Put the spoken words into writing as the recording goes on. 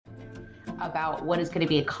about what is going to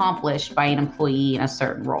be accomplished by an employee in a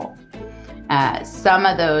certain role. Some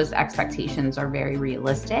of those expectations are very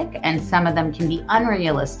realistic, and some of them can be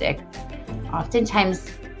unrealistic.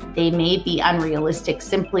 Oftentimes, they may be unrealistic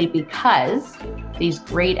simply because these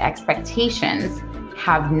great expectations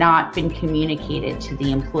have not been communicated to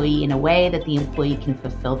the employee in a way that the employee can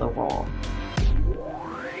fulfill the role.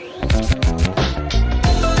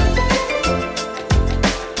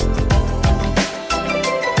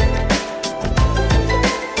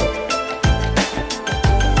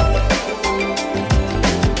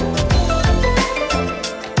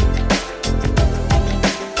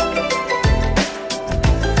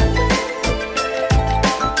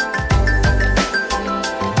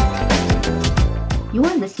 You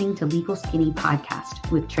are listening to Legal Skinny Podcast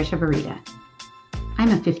with Trisha Barita. I'm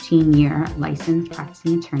a 15-year licensed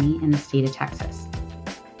practicing attorney in the state of Texas.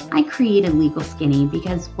 I created Legal Skinny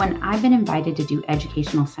because when I've been invited to do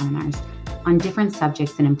educational seminars on different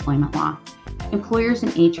subjects in employment law, employers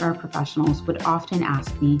and HR professionals would often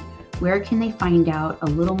ask me, where can they find out a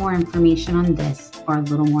little more information on this or a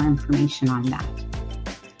little more information on that?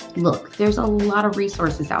 Look, there's a lot of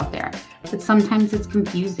resources out there, but sometimes it's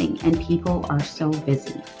confusing and people are so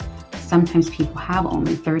busy. Sometimes people have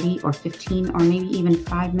only 30 or 15 or maybe even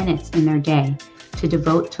 5 minutes in their day to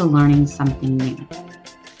devote to learning something new.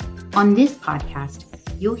 On this podcast,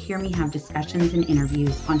 you'll hear me have discussions and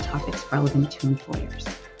interviews on topics relevant to employers.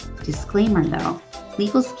 Disclaimer though,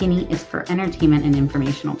 Legal Skinny is for entertainment and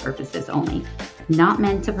informational purposes only, not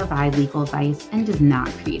meant to provide legal advice and does not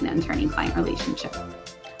create an attorney-client relationship.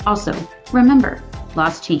 Also, remember,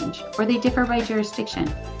 laws change or they differ by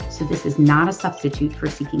jurisdiction, so this is not a substitute for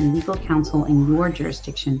seeking legal counsel in your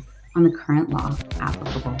jurisdiction on the current law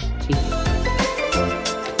applicable to you.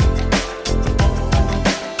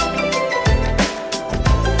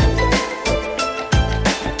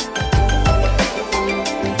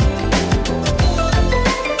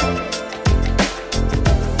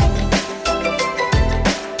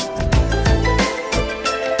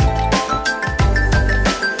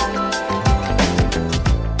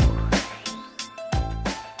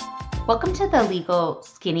 Welcome to the Legal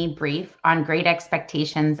Skinny Brief on Great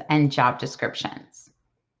Expectations and Job Descriptions.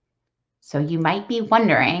 So you might be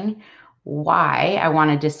wondering why I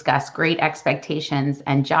want to discuss great expectations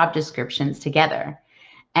and job descriptions together.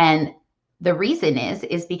 And the reason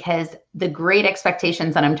is because the great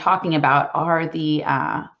expectations that I'm talking about are the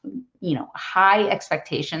high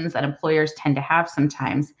expectations that employers tend to have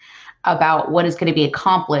sometimes about what is going to be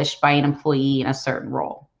accomplished by an employee in a certain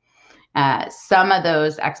role. Some of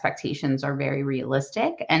those expectations are very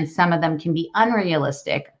realistic and some of them can be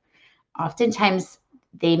unrealistic. Oftentimes,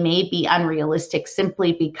 they may be unrealistic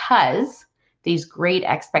simply because these great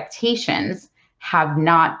expectations have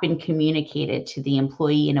not been communicated to the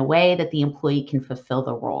employee in a way that the employee can fulfill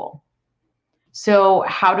the role. So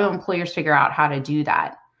how do employers figure out how to do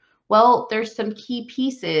that? Well, there's some key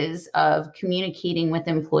pieces of communicating with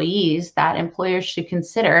employees that employers should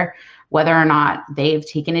consider whether or not they've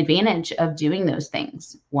taken advantage of doing those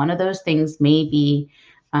things. One of those things may be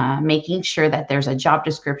making sure that there's a job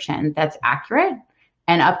description that's accurate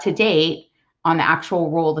and up to date on the actual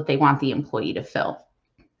role that they want the employee to fill.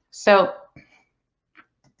 So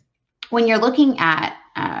when you're looking at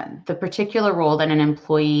the particular role that an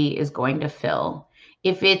employee is going to fill,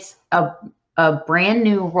 if it's a brand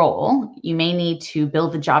new role, you may need to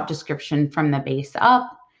build the job description from the base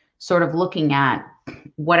up, sort of looking at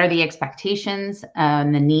what are the expectations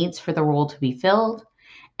and the needs for the role to be filled,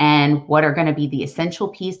 and what are going to be the essential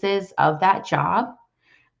pieces of that job,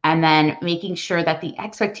 and then making sure that the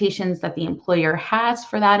expectations that the employer has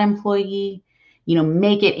for that employee,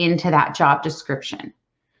 make it into that job description.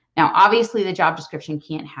 Now, obviously, the job description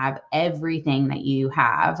can't have everything that you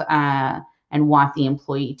have and want the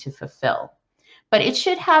employee to fulfill. But it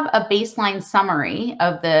should have a baseline summary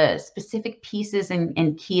of the specific pieces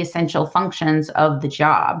and key essential functions of the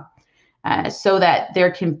job so that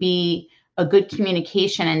there can be a good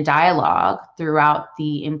communication and dialogue throughout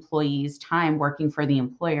the employee's time working for the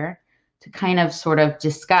employer to kind of sort of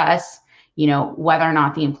discuss, whether or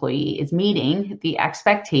not the employee is meeting the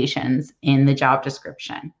expectations in the job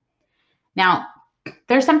description. Now,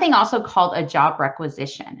 there's something also called a job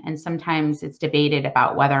requisition, and sometimes it's debated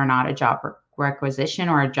about whether or not a job requisition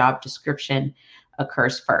or a job description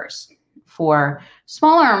occurs first. For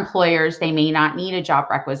smaller employers, they may not need a job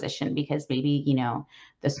requisition because maybe,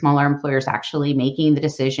 the smaller employer is actually making the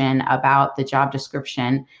decision about the job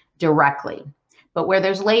description directly. But where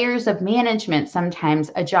there's layers of management,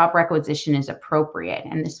 sometimes a job requisition is appropriate.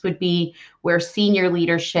 And this would be where senior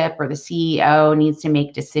leadership or the CEO needs to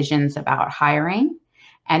make decisions about hiring.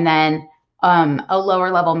 And then A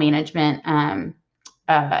lower level management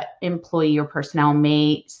employee or personnel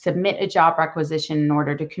may submit a job requisition in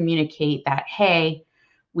order to communicate that, hey,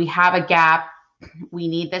 we have a gap, we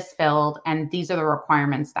need this filled, and these are the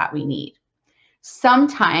requirements that we need.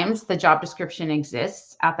 Sometimes the job description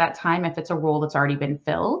exists at that time if it's a role that's already been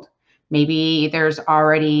filled. Maybe there's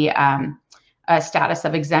already a status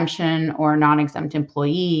of exemption or non-exempt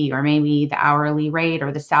employee, or maybe the hourly rate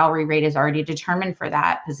or the salary rate is already determined for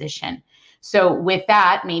that position. So with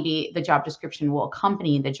that, maybe the job description will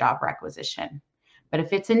accompany the job requisition. But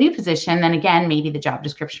if it's a new position, then again, maybe the job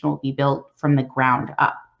description will be built from the ground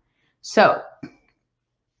up. So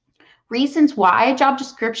reasons why a job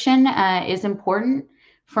description is important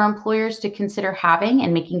for employers to consider having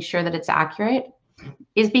and making sure that it's accurate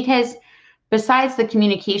is because besides the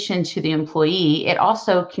communication to the employee, it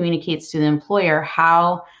also communicates to the employer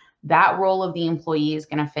how that role of the employee is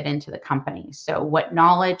going to fit into the company. So what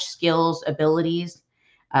knowledge, skills, abilities,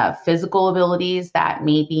 physical abilities that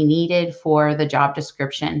may be needed for the job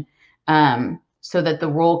description, so that the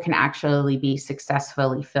role can actually be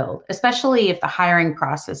successfully filled, especially if the hiring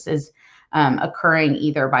process is occurring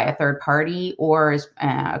either by a third party or is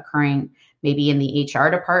occurring maybe in the HR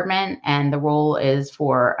department, and the role is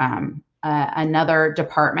for another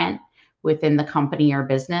department within the company or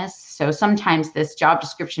business. So sometimes this job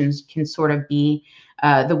descriptions can sort of be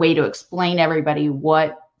the way to explain to everybody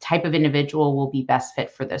what type of individual will be best fit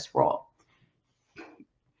for this role.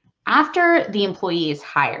 After the employee is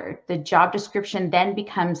hired, the job description then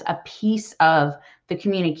becomes a piece of the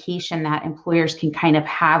communication that employers can kind of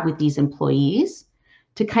have with these employees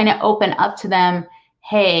to kind of open up to them,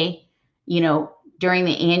 hey, during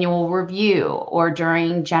the annual review or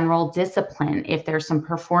during general discipline, if there's some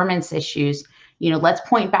performance issues, let's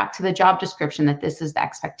point back to the job description that this is the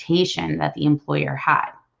expectation that the employer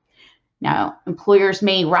had. Now, employers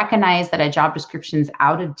may recognize that a job description is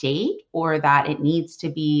out of date or that it needs to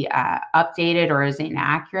be updated or is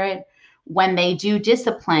inaccurate when they do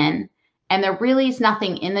discipline and there really is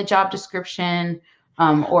nothing in the job description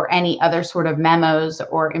or any other sort of memos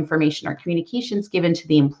or information or communications given to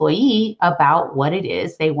the employee about what it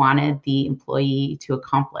is they wanted the employee to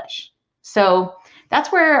accomplish. So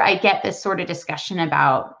that's where I get this sort of discussion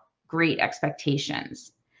about great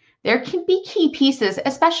expectations. There can be key pieces,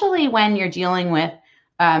 especially when you're dealing with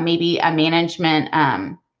maybe a management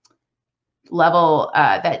level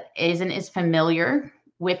that isn't as familiar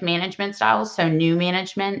with management styles. So new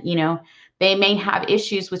management, they may have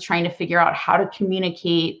issues with trying to figure out how to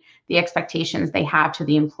communicate the expectations they have to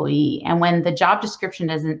the employee. And when the job description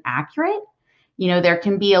isn't accurate, there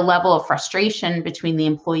can be a level of frustration between the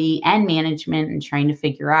employee and management and trying to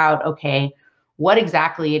figure out, okay, what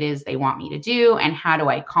exactly it is they want me to do and how do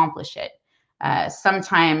I accomplish it.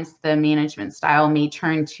 Sometimes the management style may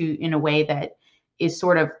turn to in a way that is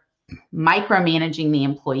sort of micromanaging the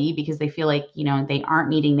employee because they feel like, they aren't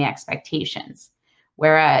meeting the expectations.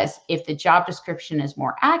 Whereas if the job description is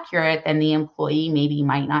more accurate, then the employee maybe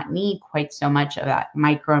might not need quite so much of that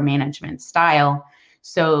micromanagement style.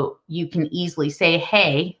 So you can easily say,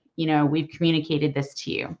 hey, we've communicated this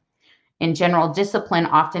to you. In general discipline,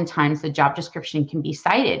 oftentimes the job description can be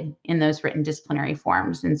cited in those written disciplinary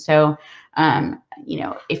forms. And so,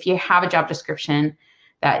 if you have a job description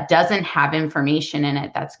that doesn't have information in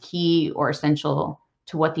it that's key or essential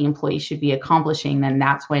to what the employee should be accomplishing, then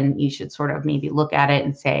that's when you should sort of maybe look at it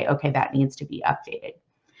and say, okay, that needs to be updated.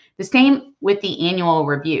 The same with the annual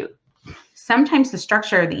review. Sometimes the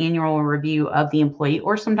structure of the annual review of the employee,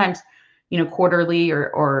 or sometimes, quarterly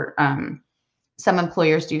or some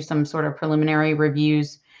employers do some sort of preliminary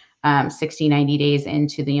reviews 60, 90 days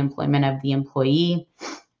into the employment of the employee.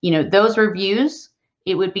 Those reviews,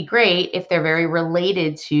 it would be great if they're very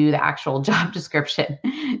related to the actual job description.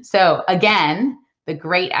 So again, the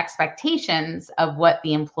great expectations of what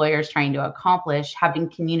the employer is trying to accomplish have been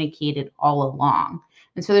communicated all along.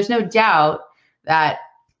 And so there's no doubt that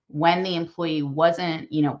when the employee wasn't,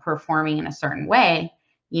 performing in a certain way,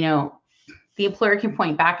 the employer can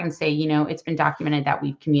point back and say, it's been documented that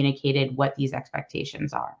we've communicated what these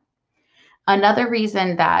expectations are. Another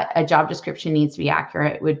reason that a job description needs to be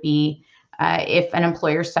accurate would be if an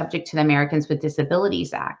employer is subject to the Americans with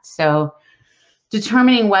Disabilities Act. So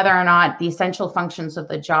determining whether or not the essential functions of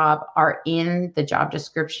the job are in the job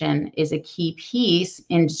description is a key piece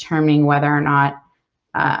in determining whether or not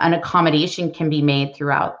an accommodation can be made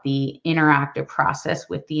throughout the interactive process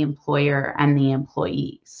with the employer and the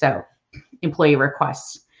employee. So employee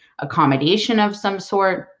requests accommodation of some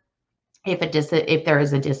sort. If there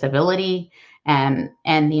is a disability and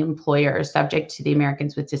the employer is subject to the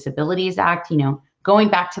Americans with Disabilities Act, going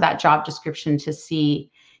back to that job description to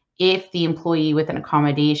see if the employee with an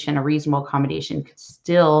accommodation, a reasonable accommodation, could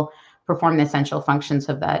still perform the essential functions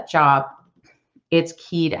of that job, it's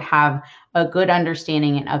key to have a good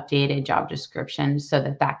understanding and updated job description so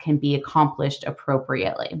that that can be accomplished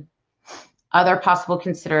appropriately. Other possible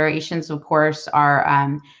considerations, of course,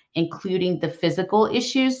 are including the physical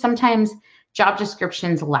issues. Sometimes job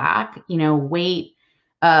descriptions lack, weight,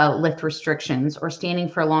 lift restrictions, or standing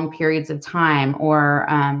for long periods of time, or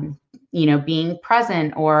being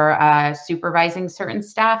present, or supervising certain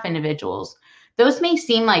staff individuals. Those may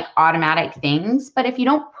seem like automatic things, but if you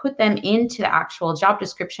don't put them into the actual job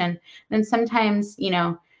description, then sometimes,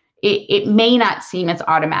 it may not seem as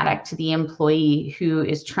automatic to the employee who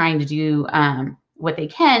is trying to do what they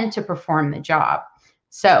can to perform the job.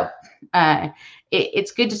 So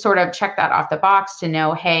it's good to sort of check that off the box to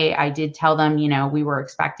know, hey, I did tell them, we were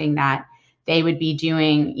expecting that they would be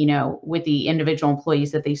doing, with the individual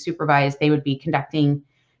employees that they supervise, they would be conducting,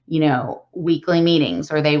 weekly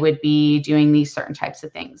meetings, or they would be doing these certain types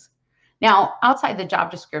of things. Now, outside the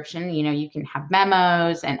job description, you can have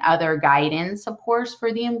memos and other guidance, of course,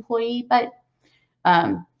 for the employee, but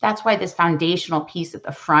that's why this foundational piece at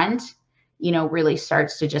the front, really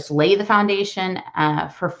starts to just lay the foundation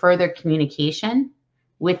for further communication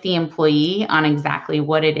with the employee on exactly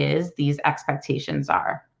what it is these expectations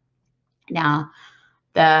are. Now,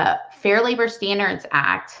 the Fair Labor Standards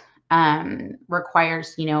Act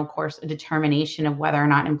requires, of course, a determination of whether or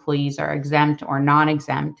not employees are exempt or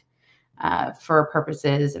non-exempt for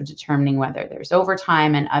purposes of determining whether there's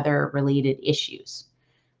overtime and other related issues.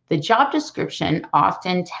 The job description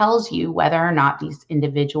often tells you whether or not these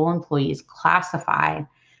individual employees classify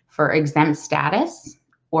for exempt status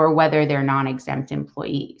or whether they're non-exempt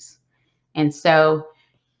employees. And so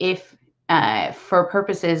if for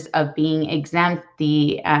purposes of being exempt,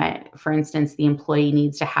 for instance, the employee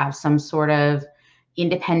needs to have some sort of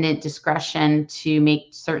independent discretion to make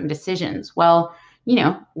certain decisions. Well,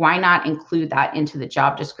 why not include that into the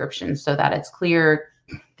job description so that it's clear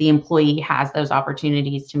the employee has those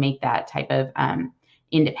opportunities to make that type of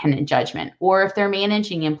independent judgment? Or if they're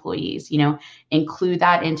managing employees, include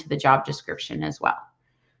that into the job description as well.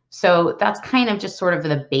 So that's kind of just sort of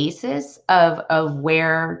the basis of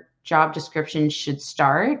where job descriptions should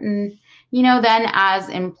start. And, then as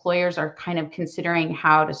employers are kind of considering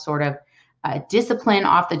how to sort of discipline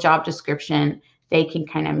off the job description, they can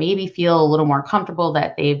kind of maybe feel a little more comfortable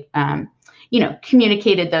that they've,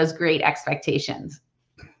 communicated those great expectations.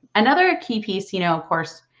 Another key piece, of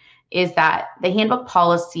course, is that the handbook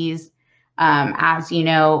policies, as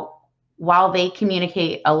while they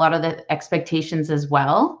communicate a lot of the expectations as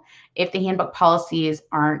well, if the handbook policies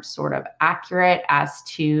aren't sort of accurate as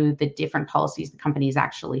to the different policies the company is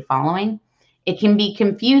actually following, it can be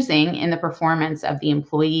confusing in the performance of the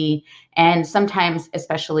employee, and sometimes,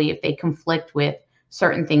 especially if they conflict with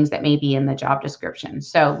certain things that may be in the job description.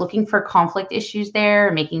 So looking for conflict issues there,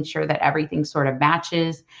 making sure that everything sort of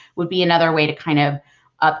matches would be another way to kind of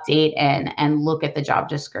update and look at the job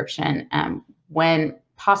description when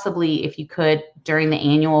possibly, if you could, during the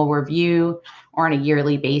annual review or on a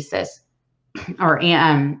yearly basis, or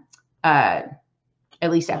at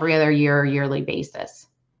least every other year or yearly basis.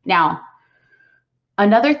 Now,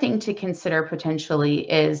 another thing to consider potentially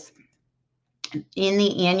is in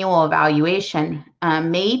the annual evaluation,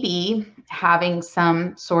 maybe having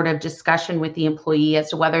some sort of discussion with the employee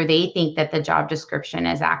as to whether they think that the job description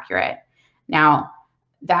is accurate. Now,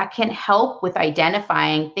 that can help with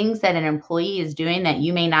identifying things that an employee is doing that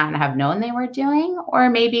you may not have known they were doing, or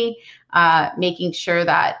maybe making sure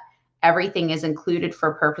that everything is included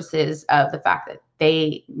for purposes of the fact that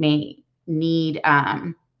they may need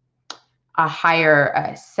a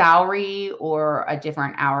higher salary or a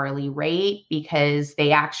different hourly rate because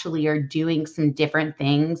they actually are doing some different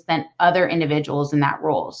things than other individuals in that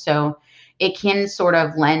role. So it can sort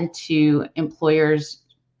of lend to employers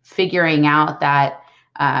figuring out that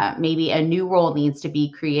maybe a new role needs to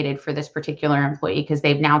be created for this particular employee because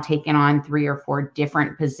they've now taken on 3 or 4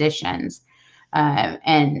 different positions,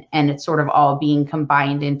 and it's sort of all being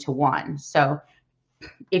combined into one. So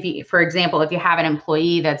if you, for example, if you have an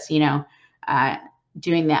employee that's,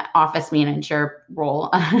 doing the office manager role,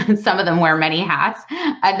 some of them wear many hats,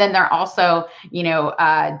 and then they're also,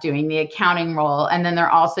 doing the accounting role, and then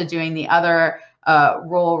they're also doing the other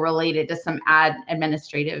role related to some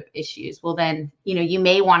administrative issues. Well, then, you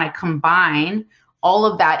may want to combine all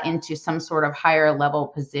of that into some sort of higher level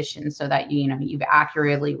position so that, you've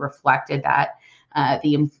accurately reflected that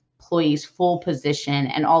the employee's full position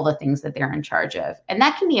and all the things that they're in charge of. And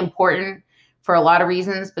that can be important for a lot of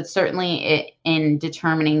reasons, but certainly in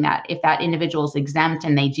determining that if that individual is exempt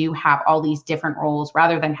and they do have all these different roles,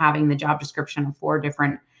 rather than having the job description of 4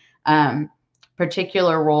 different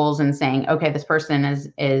particular roles and saying, okay, this person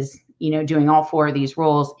is doing all 4 of these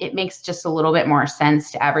roles, it makes just a little bit more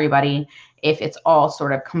sense to everybody if it's all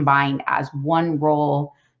sort of combined as one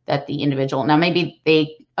role that the individual, now maybe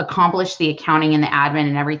they accomplish the accounting and the admin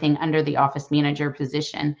and everything under the office manager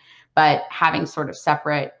position, but having sort of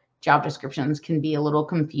separate job descriptions can be a little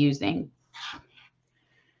confusing.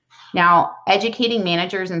 Now, educating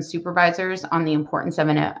managers and supervisors on the importance of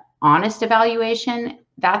an honest evaluation,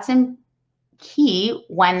 that's key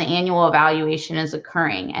when the annual evaluation is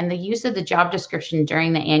occurring. And the use of the job description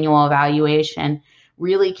during the annual evaluation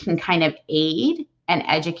really can kind of aid and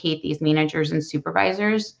educate these managers and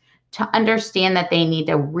supervisors to understand that they need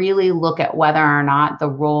to really look at whether or not the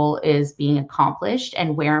role is being accomplished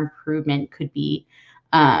and where improvement could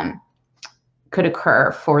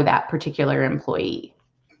occur for that particular employee.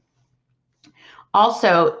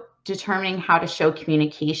 Also, determining how to show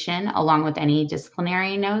communication along with any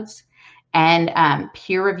disciplinary notes and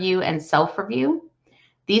peer review and self-review.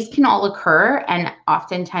 These can all occur, and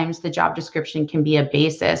oftentimes the job description can be a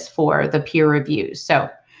basis for the peer review. So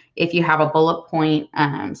if you have a bullet point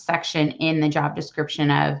section in the job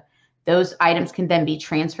description of those items can then be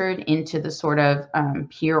transferred into the sort of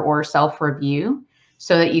peer or self-review,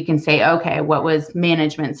 so that you can say, okay, what was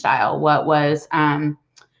management style? What was,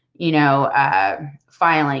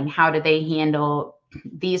 filing? How did they handle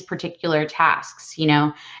these particular tasks?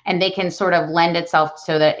 And they can sort of lend itself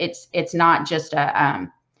so that it's not just an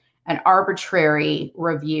arbitrary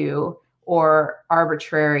review or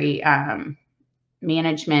arbitrary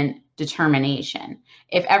management determination.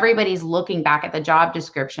 If everybody's looking back at the job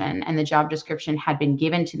description and the job description had been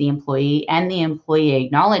given to the employee and the employee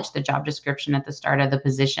acknowledged the job description at the start of the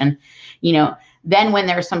position, then when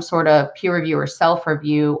there's some sort of peer review or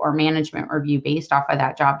self-review or management review based off of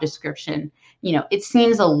that job description, it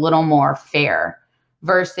seems a little more fair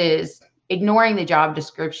versus ignoring the job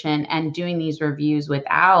description and doing these reviews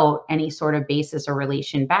without any sort of basis or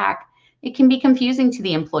relation back. It can be confusing to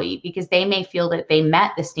the employee because they may feel that they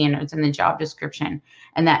met the standards in the job description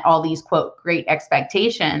and that all these, quote, great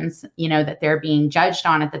expectations, that they're being judged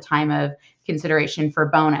on at the time of consideration for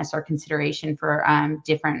bonus or consideration for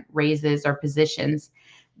different raises or positions,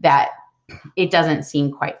 that it doesn't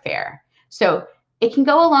seem quite fair. So it can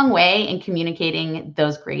go a long way in communicating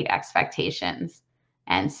those great expectations.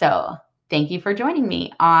 And so thank you for joining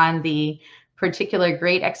me on the particular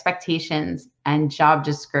great expectations and job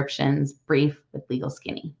descriptions brief with Legal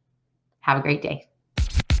Skinny. Have a great day.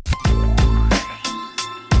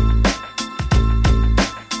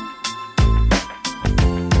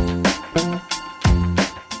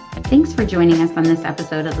 Thanks for joining us on this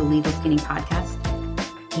episode of the Legal Skinny podcast.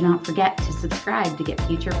 Do not forget to subscribe to get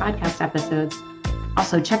future podcast episodes.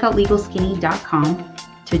 Also, check out LegalSkinny.com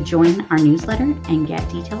to join our newsletter and get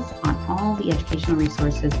details on all the educational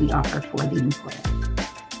resources we offer for the employer.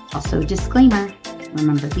 Also, disclaimer,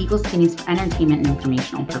 remember, Legal Skinny is for entertainment and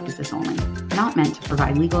informational purposes only, not meant to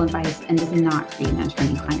provide legal advice and does not create an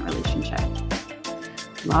attorney-client relationship.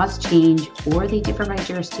 Laws change or they differ by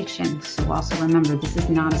jurisdiction, so also remember this is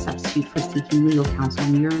not a substitute for seeking legal counsel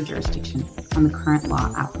in your jurisdiction on the current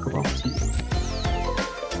law applicable to you.